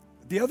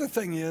 The other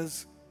thing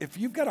is, if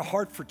you've got a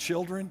heart for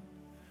children,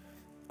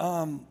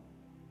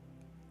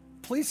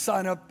 please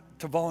sign up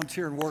to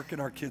volunteer and work in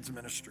our kids'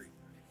 ministry,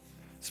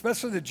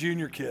 especially the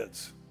junior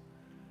kids.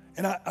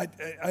 And I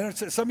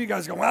understand some of you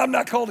guys go, well, I'm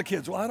not called to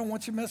kids. Well, I don't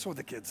want you messing with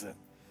the kids then.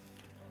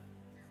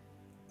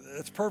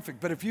 That's perfect.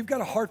 But if you've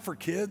got a heart for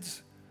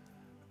kids,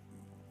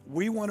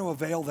 we want to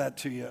avail that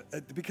to you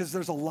because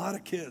there's a lot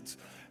of kids.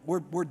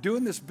 We're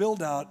doing this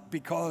build out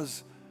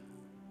because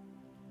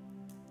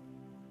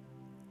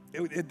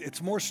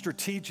it's more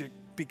strategic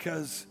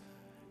because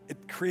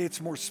it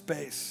creates more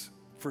space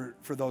for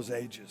those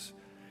ages.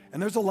 And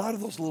there's a lot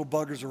of those little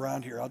buggers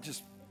around here. I'll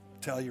just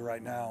tell you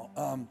right now.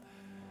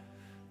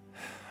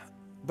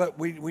 But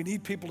we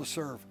need people to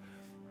serve.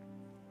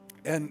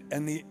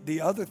 And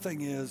the other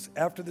thing is,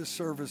 after this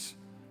service,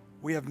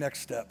 we have next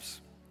steps.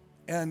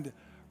 And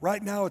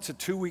right now it's a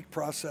 2-week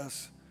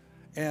process.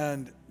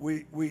 And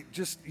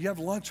you have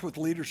lunch with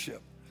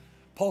leadership.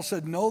 Paul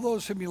said, know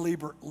those whom you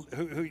labor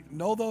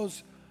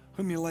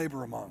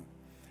among.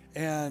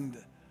 And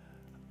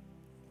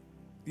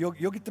you'll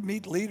get to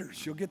meet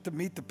leaders. You'll get to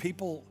meet the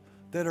people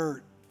that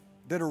are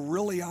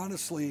really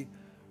honestly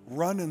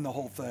running the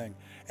whole thing.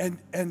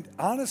 And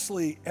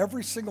honestly,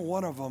 every single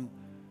one of them,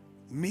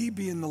 me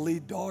being the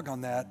lead dog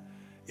on that,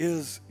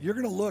 is you're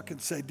going to look and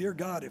say, dear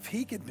God, if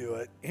he can do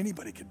it,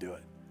 anybody can do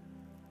it.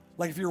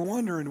 Like if you're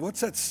wondering,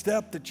 what's that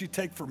step that you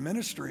take for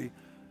ministry?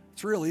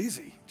 It's real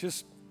easy.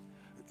 Just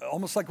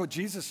almost like what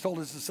Jesus told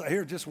us to say,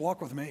 here, just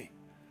walk with me.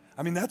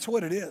 I mean, that's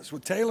what it is.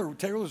 With Taylor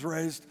was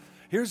raised,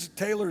 here's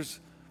Taylor's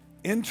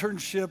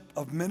internship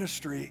of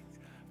ministry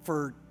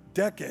for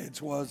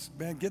decades was,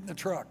 man, get in the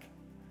truck.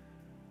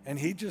 And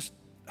he just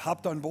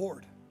hopped on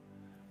board.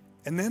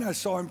 And then I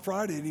saw him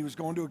Friday, and he was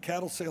going to a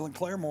cattle sale in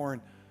Claremore,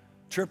 and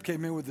Tripp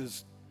came in with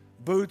his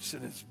boots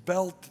and his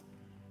belt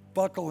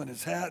buckle and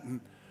his hat,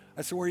 and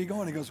I said, where are you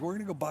going? He goes, we're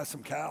going to go buy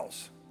some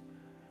cows.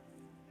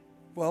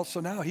 Well, so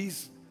now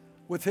he's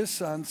with his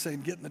son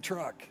saying, get in the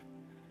truck.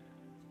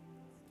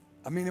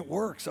 I mean, it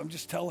works. I'm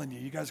just telling you.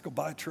 You guys go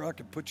buy a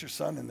truck and put your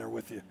son in there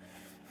with you.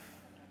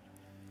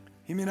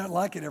 He may not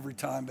like it every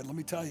time, but let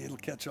me tell you, it'll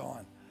catch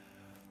on.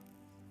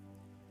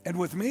 And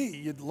with me,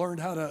 you'd learn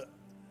how to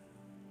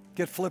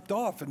get flipped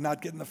off and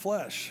not get in the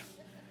flesh.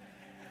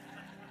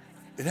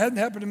 It hadn't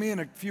happened to me in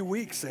a few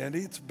weeks,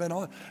 Sandy. It's been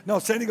on. No,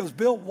 Sandy goes,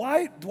 Bill,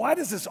 why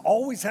does this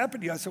always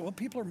happen to you? I said, well,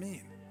 people are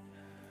mean.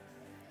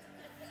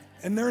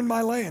 And they're in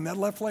my lane. That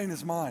left lane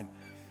is mine.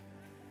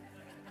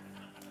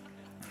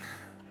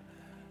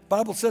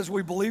 Bible says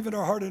we believe in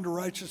our heart unto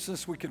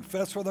righteousness. We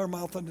confess with our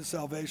mouth unto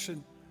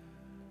salvation.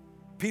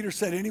 Peter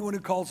said, anyone who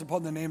calls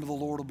upon the name of the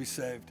Lord will be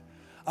saved.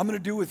 I'm going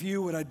to do with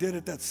you what I did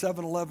at that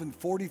 7-Eleven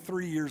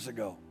 43 years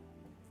ago.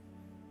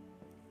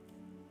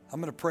 I'm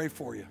going to pray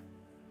for you.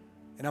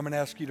 And I'm going to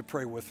ask you to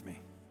pray with me.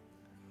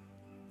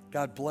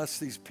 God, bless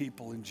these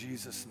people in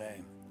Jesus'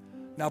 name.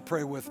 Now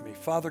pray with me.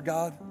 Father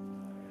God,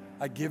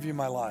 I give you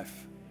my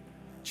life.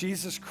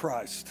 Jesus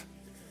Christ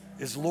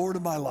is Lord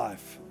of my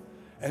life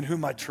and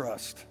whom I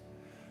trust.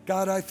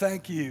 God, I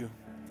thank you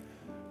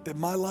that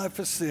my life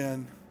of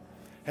sin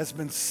has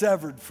been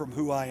severed from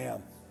who I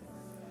am.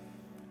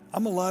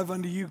 I'm alive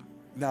unto you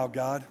now,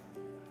 God.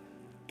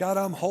 God,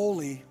 I'm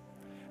holy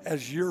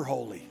as you're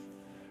holy.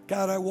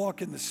 God, I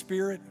walk in the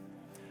Spirit.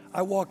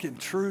 I walk in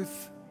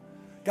truth.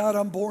 God,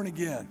 I'm born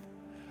again.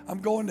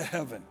 I'm going to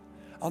heaven.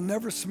 I'll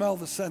never smell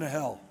the scent of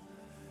hell.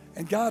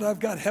 And God, I've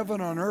got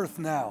heaven on earth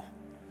now.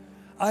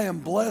 I am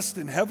blessed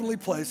in heavenly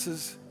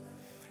places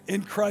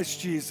in Christ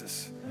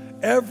Jesus.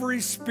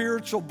 Every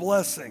spiritual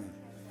blessing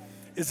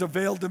is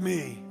availed to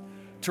me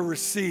to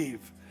receive,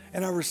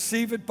 and I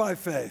receive it by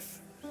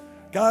faith.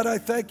 God, I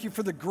thank you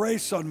for the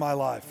grace on my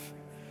life.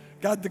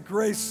 God, the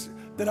grace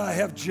that I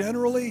have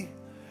generally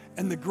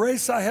and the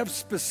grace I have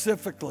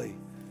specifically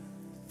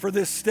for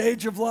this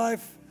stage of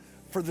life,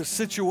 for the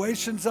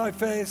situations I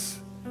face,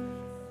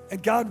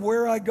 and God,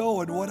 where I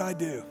go and what I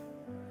do.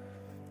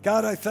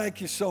 God, I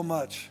thank you so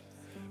much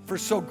for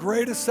so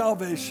great a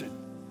salvation.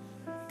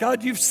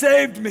 God, you've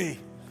saved me.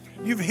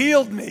 You've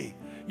healed me.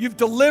 You've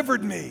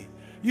delivered me.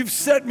 You've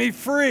set me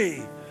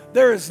free.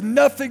 There is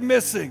nothing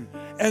missing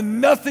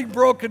and nothing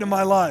broken in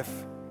my life.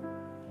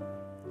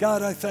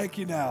 God, I thank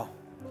you now.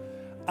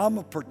 I'm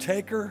a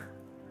partaker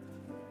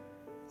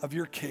of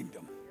your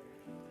kingdom,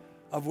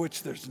 of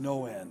which there's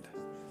no end.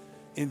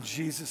 In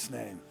Jesus'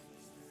 name,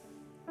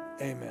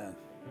 amen.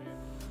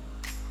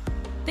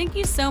 Thank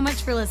you so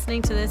much for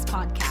listening to this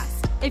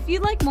podcast. If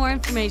you'd like more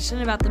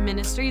information about the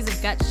ministries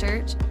of Guts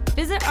Church,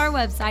 visit our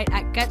website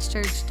at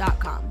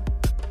gutschurch.com.